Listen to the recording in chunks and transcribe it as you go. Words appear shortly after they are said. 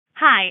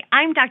Hi,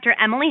 I'm Dr.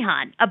 Emily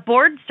Hahn, a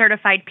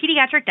board-certified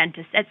pediatric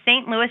dentist at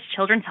St. Louis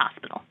Children's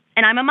Hospital,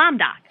 and I'm a mom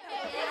doc.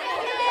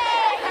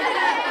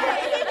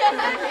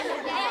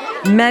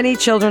 Many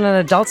children and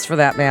adults, for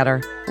that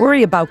matter,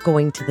 worry about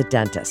going to the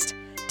dentist.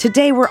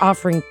 Today, we're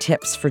offering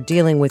tips for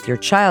dealing with your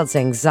child's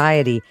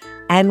anxiety,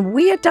 and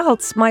we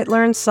adults might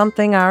learn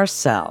something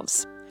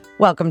ourselves.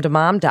 Welcome to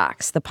Mom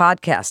Docs, the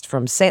podcast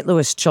from St.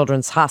 Louis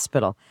Children's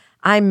Hospital.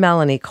 I'm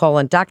Melanie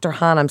Colin. Dr.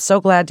 Hahn, I'm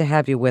so glad to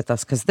have you with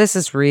us because this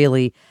is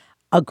really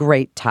a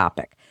great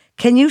topic.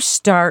 Can you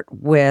start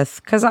with,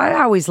 because I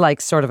always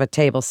like sort of a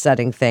table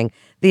setting thing,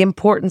 the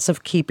importance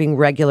of keeping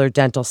regular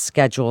dental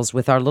schedules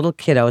with our little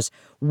kiddos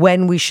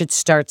when we should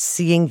start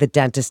seeing the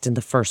dentist in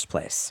the first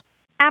place?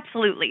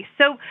 Absolutely.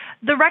 So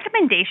the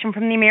recommendation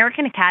from the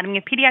American Academy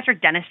of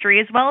Pediatric Dentistry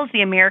as well as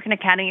the American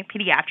Academy of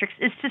Pediatrics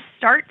is to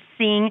start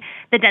seeing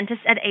the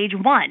dentist at age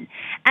 1.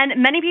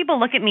 And many people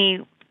look at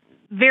me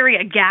very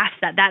aghast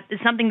that that is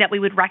something that we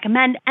would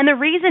recommend. And the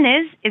reason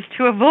is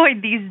to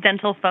avoid these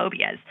dental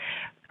phobias.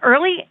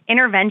 Early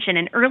intervention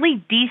and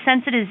early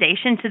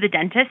desensitization to the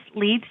dentist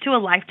leads to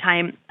a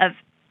lifetime of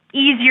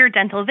easier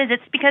dental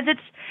visits because it's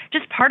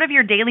just part of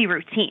your daily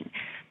routine.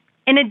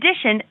 In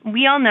addition,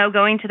 we all know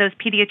going to those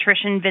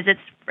pediatrician visits,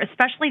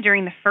 especially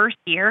during the first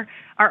year,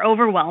 are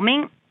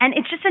overwhelming, and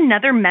it's just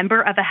another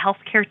member of a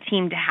healthcare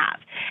team to have.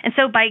 And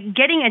so by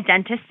getting a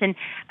dentist, and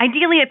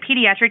ideally a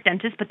pediatric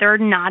dentist, but there are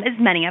not as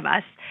many of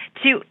us,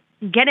 to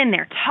get in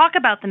there, talk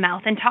about the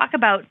mouth, and talk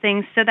about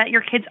things so that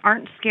your kids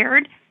aren't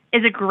scared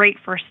is a great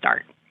first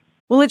start.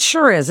 Well, it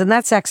sure is, and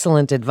that's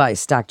excellent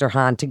advice, Dr.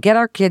 Hahn, to get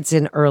our kids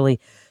in early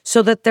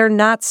so that they're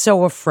not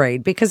so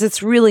afraid, because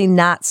it's really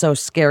not so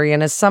scary.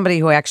 And as somebody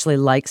who actually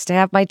likes to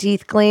have my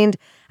teeth cleaned,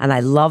 and I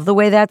love the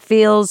way that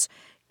feels,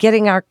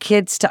 getting our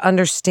kids to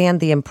understand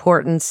the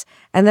importance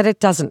and that it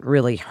doesn't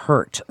really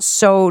hurt.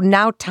 So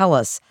now tell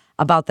us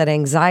about that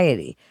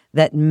anxiety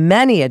that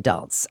many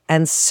adults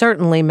and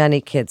certainly many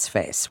kids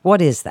face.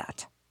 What is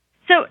that?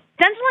 So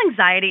dental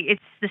anxiety,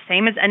 it's the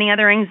same as any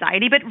other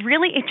anxiety, but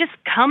really it just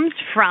comes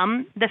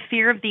from the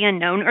fear of the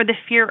unknown or the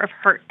fear of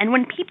hurt. And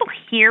when people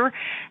hear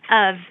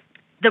of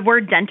the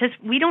word dentist,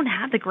 we don't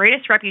have the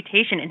greatest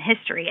reputation in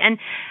history. And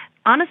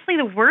honestly,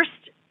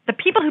 the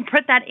people who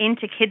put that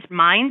into kids'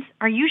 minds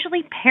are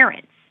usually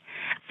parents.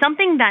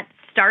 Something that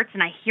starts,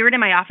 and I hear it in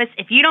my office,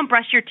 if you don't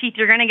brush your teeth,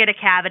 you're going to get a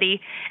cavity,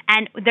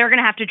 and they're going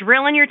to have to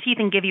drill in your teeth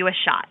and give you a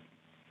shot.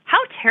 How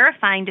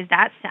terrifying does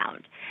that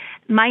sound?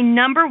 My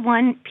number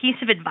one piece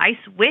of advice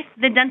with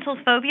the dental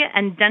phobia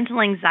and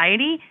dental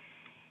anxiety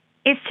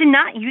is to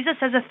not use us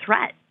as a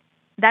threat.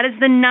 That is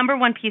the number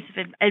one piece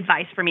of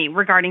advice for me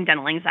regarding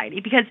dental anxiety,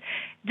 because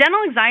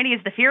dental anxiety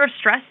is the fear of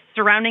stress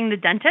surrounding the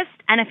dentist,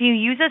 and if you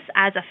use us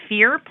as a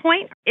fear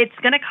point, it's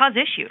going to cause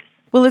issues.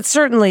 Well, it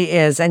certainly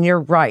is, and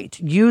you're right.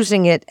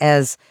 Using it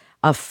as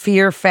a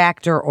fear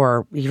factor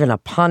or even a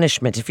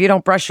punishment. If you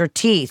don't brush your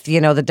teeth,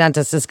 the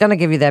dentist is going to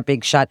give you that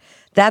big shot.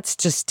 That's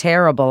just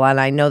terrible.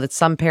 And I know that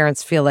some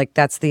parents feel like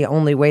that's the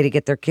only way to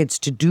get their kids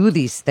to do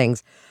these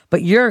things.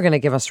 But you're going to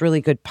give us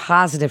really good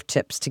positive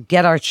tips to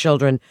get our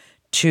children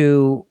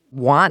to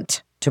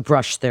want to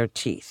brush their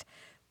teeth.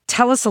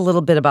 Tell us a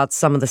little bit about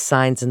some of the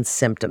signs and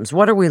symptoms.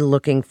 What are we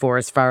looking for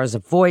as far as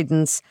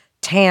avoidance,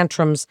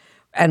 tantrums,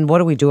 and what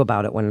do we do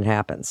about it when it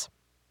happens?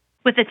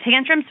 With the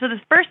tantrums, so the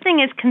first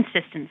thing is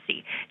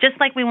consistency. Just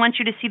like we want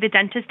you to see the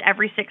dentist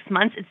every 6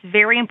 months, it's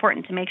very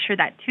important to make sure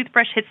that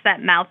toothbrush hits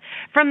that mouth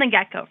from the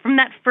get-go, from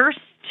that first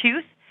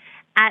tooth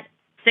at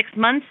 6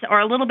 months or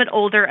a little bit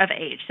older of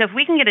age. So if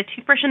we can get a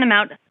toothbrush in the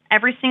mouth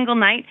every single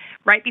night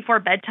right before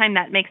bedtime,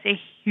 that makes a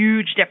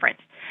huge difference.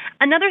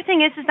 Another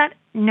thing is that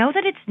know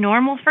that it's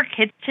normal for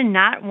kids to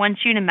not want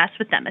you to mess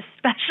with them,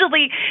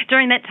 especially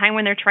during that time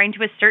when they're trying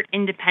to assert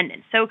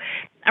independence. So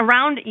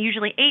around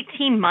usually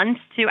 18 months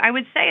to, I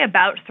would say,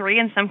 about 3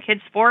 and some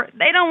kids 4,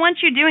 they don't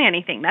want you doing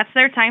anything. That's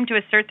their time to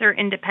assert their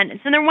independence.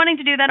 And they're wanting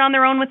to do that on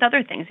their own with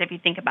other things, if you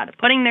think about it,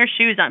 putting their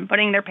shoes on,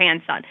 putting their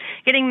pants on,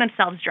 getting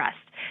themselves dressed.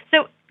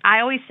 So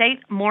I always say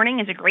morning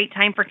is a great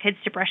time for kids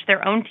to brush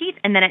their own teeth,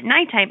 and then at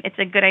nighttime, it's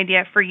a good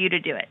idea for you to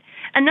do it.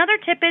 Another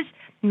tip is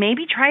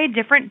maybe try a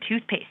different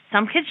toothpaste.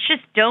 Some kids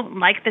just don't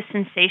like the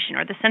sensation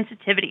or the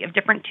sensitivity of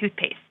different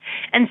toothpaste.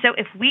 And so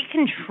if we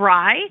can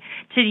try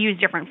to use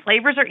different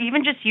flavors or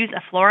even just use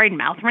a fluoride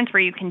mouth rinse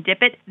where you can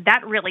dip it,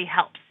 that really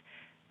helps.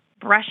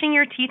 Brushing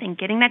your teeth and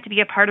getting that to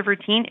be a part of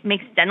routine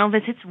makes dental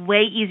visits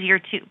way easier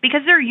too,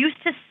 because they're used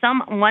to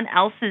someone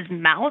else's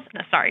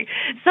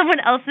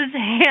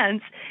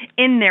hands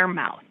in their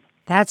mouth.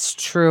 That's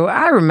true.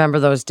 I remember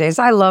those days.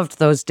 I loved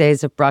those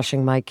days of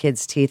brushing my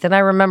kids' teeth, and I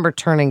remember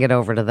turning it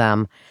over to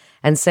them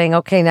and saying,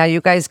 okay, now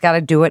you guys got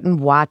to do it, and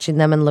watching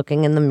them and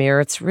looking in the mirror.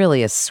 It's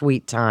really a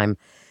sweet time.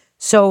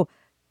 So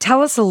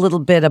tell us a little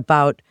bit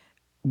about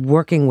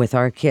working with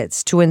our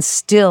kids to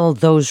instill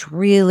those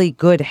really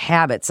good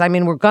habits. I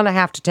mean, we're going to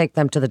have to take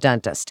them to the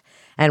dentist,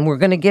 and we're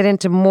going to get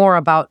into more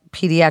about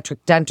pediatric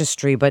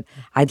dentistry, but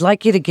I'd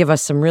like you to give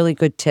us some really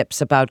good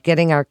tips about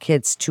getting our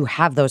kids to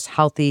have those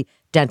healthy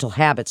dental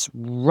habits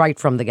right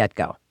from the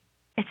get-go.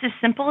 It's as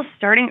simple as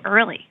starting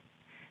early.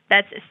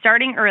 That's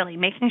starting early,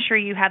 making sure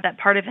you have that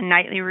part of a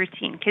nightly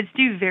routine. Kids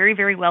do very,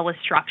 very well with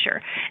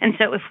structure. And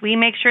so if we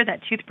make sure that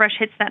toothbrush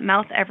hits that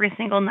mouth every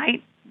single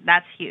night,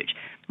 that's huge.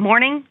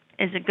 Morning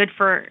is a good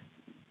for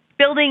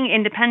building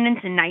independence,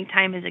 and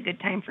nighttime is a good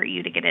time for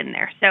you to get in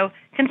there. So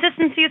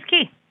consistency is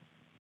key.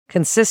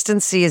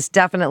 Consistency is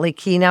definitely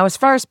key. Now, as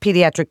far as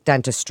pediatric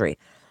dentistry,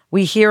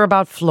 we hear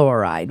about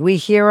fluoride. We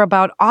hear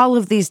about all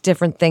of these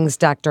different things,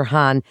 Dr.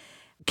 Hahn.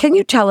 Can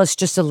you tell us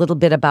just a little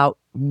bit about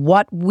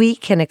what we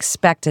can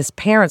expect as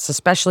parents,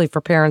 especially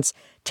for parents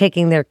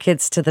taking their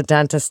kids to the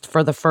dentist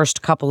for the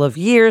first couple of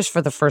years,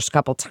 for the first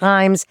couple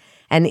times,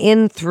 and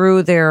in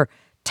through their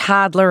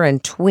toddler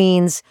and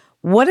tweens?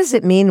 What does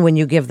it mean when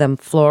you give them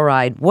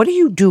fluoride? What are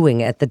you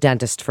doing at the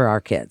dentist for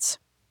our kids?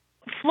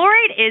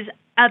 Fluoride is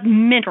a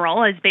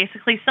mineral, is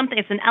basically something,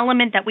 it's an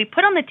element that we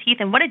put on the teeth,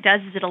 and what it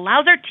does is it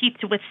allows our teeth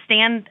to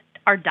withstand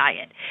our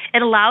diet.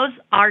 It allows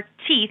our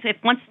teeth, if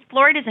once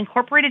fluoride is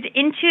incorporated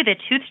into the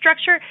tooth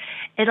structure,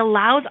 it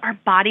allows our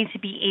body to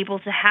be able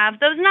to have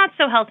those not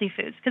so healthy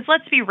foods. Because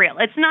let's be real,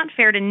 it's not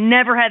fair to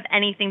never have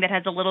anything that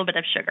has a little bit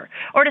of sugar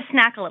or to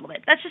snack a little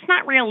bit. That's just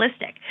not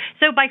realistic.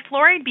 So by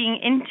fluoride being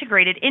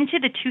integrated into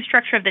the tooth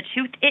structure of the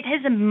tooth, it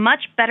has a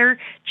much better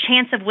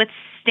chance of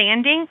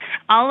withstanding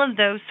all of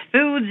those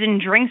foods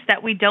and drinks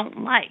that we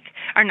don't like,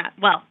 or not,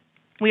 well,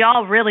 we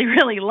all really,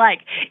 really like.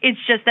 It's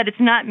just that it's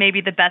not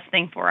maybe the best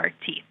thing for our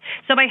teeth.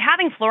 So by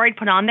having fluoride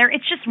put on there,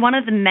 it's just one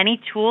of the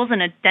many tools in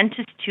a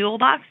dentist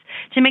toolbox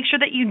to make sure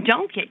that you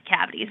don't get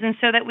cavities, and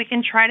so that we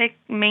can try to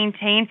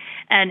maintain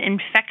an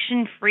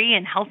infection-free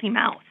and healthy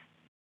mouth.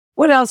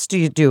 What else do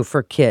you do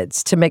for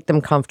kids to make them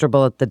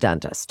comfortable at the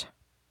dentist?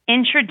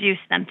 Introduce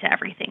them to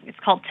everything. It's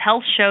called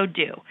tell, show,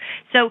 do.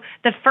 So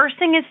the first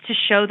thing is to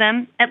show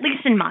them, at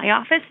least in my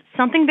office,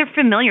 something they're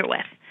familiar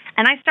with.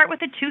 And I start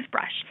with a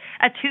toothbrush.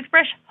 A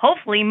toothbrush,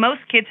 hopefully,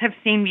 most kids have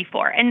seen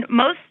before. And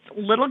most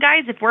little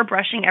guys, if we're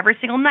brushing every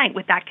single night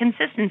with that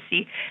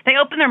consistency, they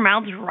open their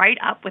mouths right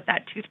up with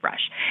that toothbrush.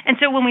 And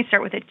so when we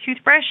start with a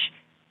toothbrush,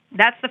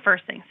 that's the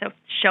first thing. So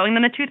showing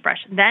them a toothbrush.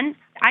 Then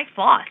I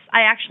floss.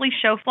 I actually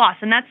show floss.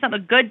 And that's a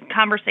good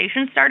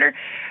conversation starter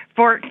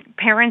for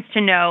parents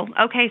to know,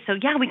 okay, so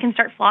yeah, we can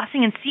start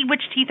flossing and see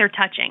which teeth are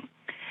touching.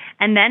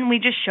 And then we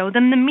just show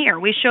them the mirror.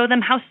 We show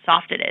them how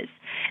soft it is.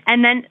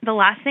 And then the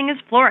last thing is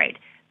fluoride.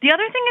 The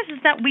other thing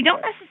is that we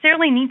don't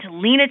necessarily need to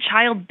lean a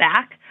child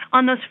back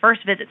on those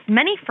first visits.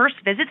 Many first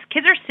visits,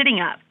 kids are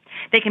sitting up.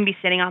 They can be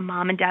sitting on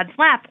mom and dad's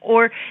lap,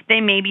 or they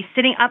may be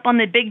sitting up on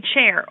the big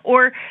chair,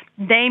 or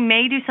they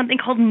may do something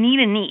called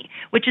knee-to-knee,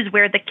 which is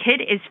where the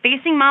kid is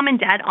facing mom and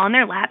dad on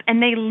their lap,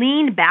 and they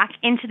lean back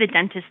into the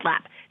dentist's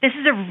lap. This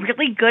is a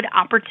really good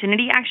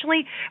opportunity,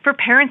 actually, for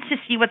parents to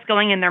see what's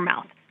going in their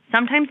mouth.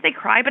 Sometimes they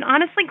cry, but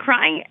honestly,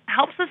 crying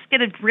helps us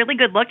get a really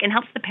good look and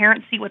helps the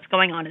parents see what's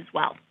going on as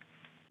well.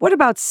 What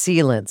about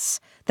sealants?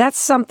 That's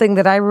something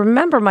that I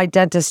remember my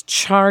dentist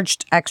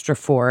charged extra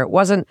for. It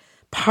wasn't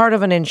part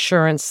of an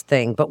insurance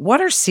thing, but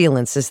what are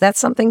sealants? Is that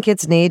something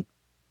kids need?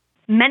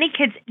 Many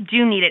kids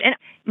do need it, and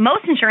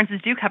most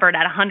insurances do cover it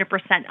at 100%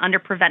 under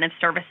preventive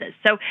services.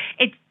 So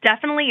it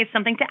definitely is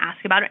something to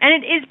ask about,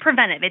 and it is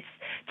preventive. It's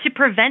to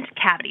prevent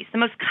cavities. The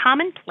most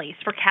common place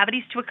for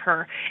cavities to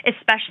occur,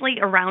 especially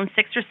around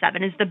 6 or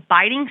 7, is the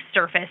biting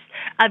surface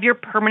of your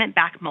permanent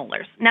back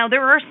molars. Now,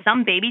 there are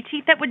some baby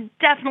teeth that would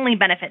definitely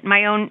benefit.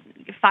 My own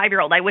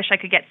 5-year-old, I wish I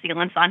could get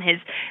sealants on his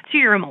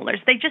 2-year molars.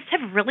 They just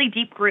have really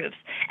deep grooves.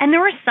 And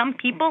there are some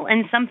people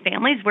and some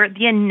families where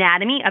the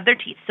anatomy of their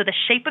teeth, so the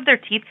shape of their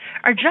teeth,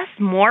 are just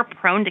more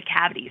prone to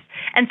cavities.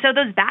 And so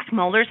those back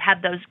molars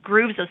have those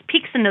grooves, those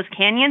peaks and those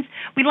canyons.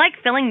 We like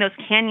filling those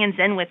canyons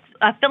in with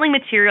a filling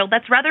material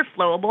that's rather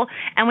flowable,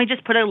 and we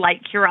just put a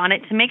light cure on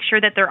it to make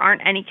sure that there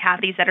aren't any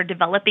cavities that are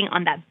developing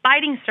on that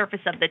biting surface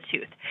of the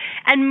tooth.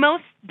 And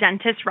most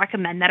dentists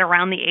recommend that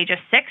around the age of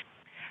 6.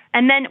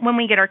 And then when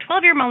we get our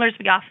 12-year molars,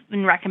 we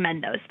often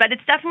recommend those. But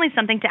it's definitely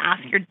something to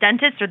ask your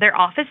dentist or their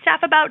office staff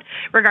about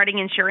regarding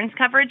insurance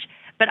coverage.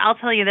 But I'll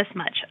tell you this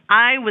much.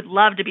 I would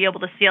love to be able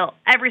to seal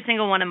every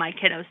single one of my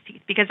kiddos'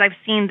 teeth because I've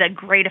seen the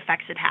great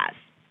effects it has.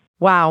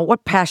 Wow,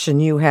 what passion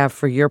you have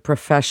for your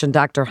profession,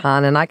 Dr.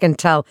 Hahn. And I can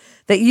tell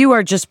that you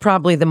are just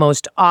probably the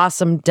most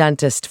awesome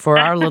dentist for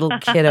our little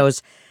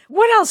kiddos.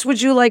 What else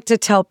would you like to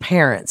tell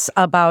parents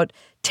about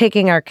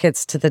taking our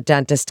kids to the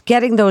dentist,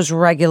 getting those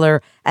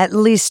regular, at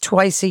least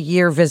twice a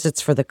year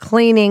visits for the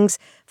cleanings,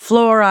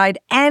 fluoride,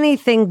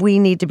 anything we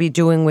need to be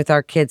doing with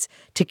our kids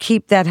to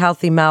keep that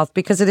healthy mouth,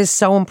 because it is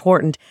so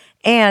important.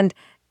 And,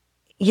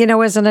 you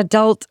know, as an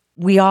adult,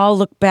 we all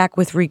look back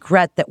with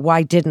regret that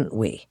why didn't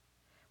we?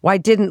 Why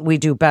didn't we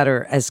do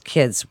better as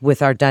kids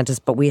with our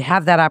dentist? But we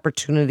have that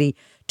opportunity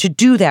to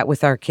do that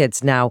with our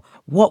kids now.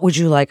 What would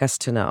you like us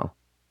to know?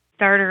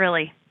 Start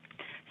early.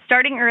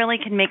 Starting early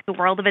can make the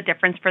world of a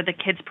difference for the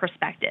kid's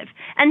perspective.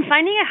 And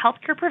finding a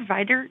healthcare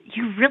provider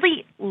you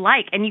really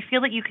like and you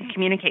feel that you can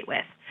communicate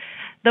with.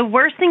 The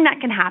worst thing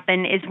that can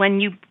happen is when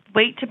you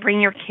wait to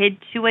bring your kid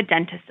to a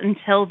dentist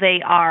until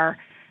they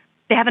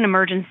have an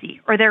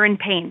emergency or they're in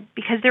pain,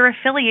 because their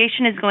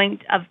affiliation is going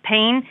of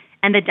pain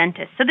and the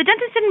dentist. So the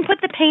dentist didn't put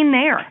the pain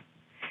there.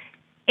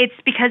 It's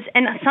because,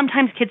 and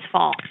sometimes kids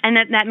fall, and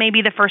that may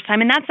be the first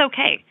time, and that's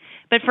okay.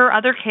 But for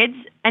other kids,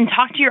 and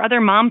talk to your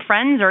other mom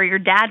friends or your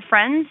dad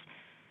friends,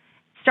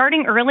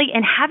 starting early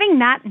and having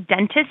that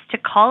dentist to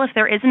call if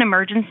there is an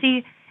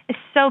emergency is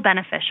so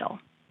beneficial.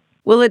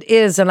 Well, it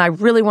is, and I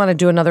really want to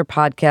do another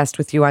podcast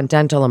with you on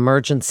dental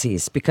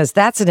emergencies because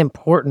that's an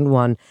important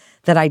one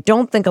that I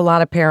don't think a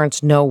lot of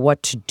parents know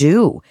what to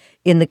do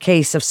in the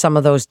case of some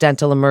of those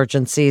dental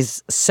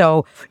emergencies.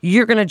 So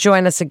you're going to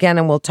join us again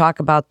and we'll talk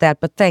about that.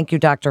 But thank you,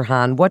 Dr.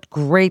 Hahn. What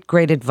great,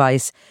 great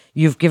advice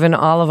you've given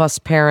all of us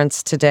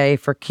parents today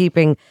for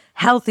keeping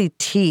healthy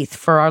teeth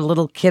for our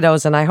little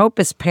kiddos. And I hope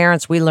as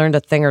parents we learned a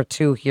thing or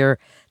two here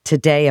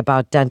today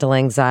about dental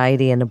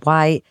anxiety and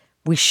why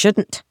we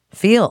shouldn't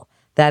feel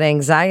that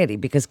anxiety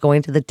because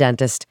going to the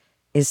dentist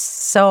is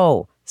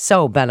so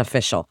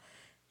beneficial.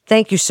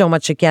 Thank you so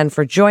much again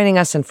for joining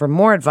us, and for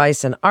more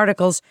advice and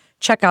articles,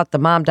 check out the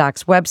Mom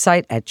Docs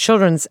website at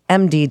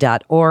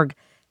childrensmd.org.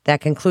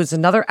 That concludes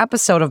another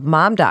episode of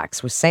Mom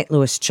Docs with St.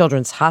 Louis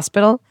Children's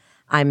Hospital.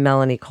 I'm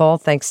Melanie Cole.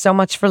 Thanks so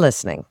much for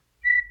listening.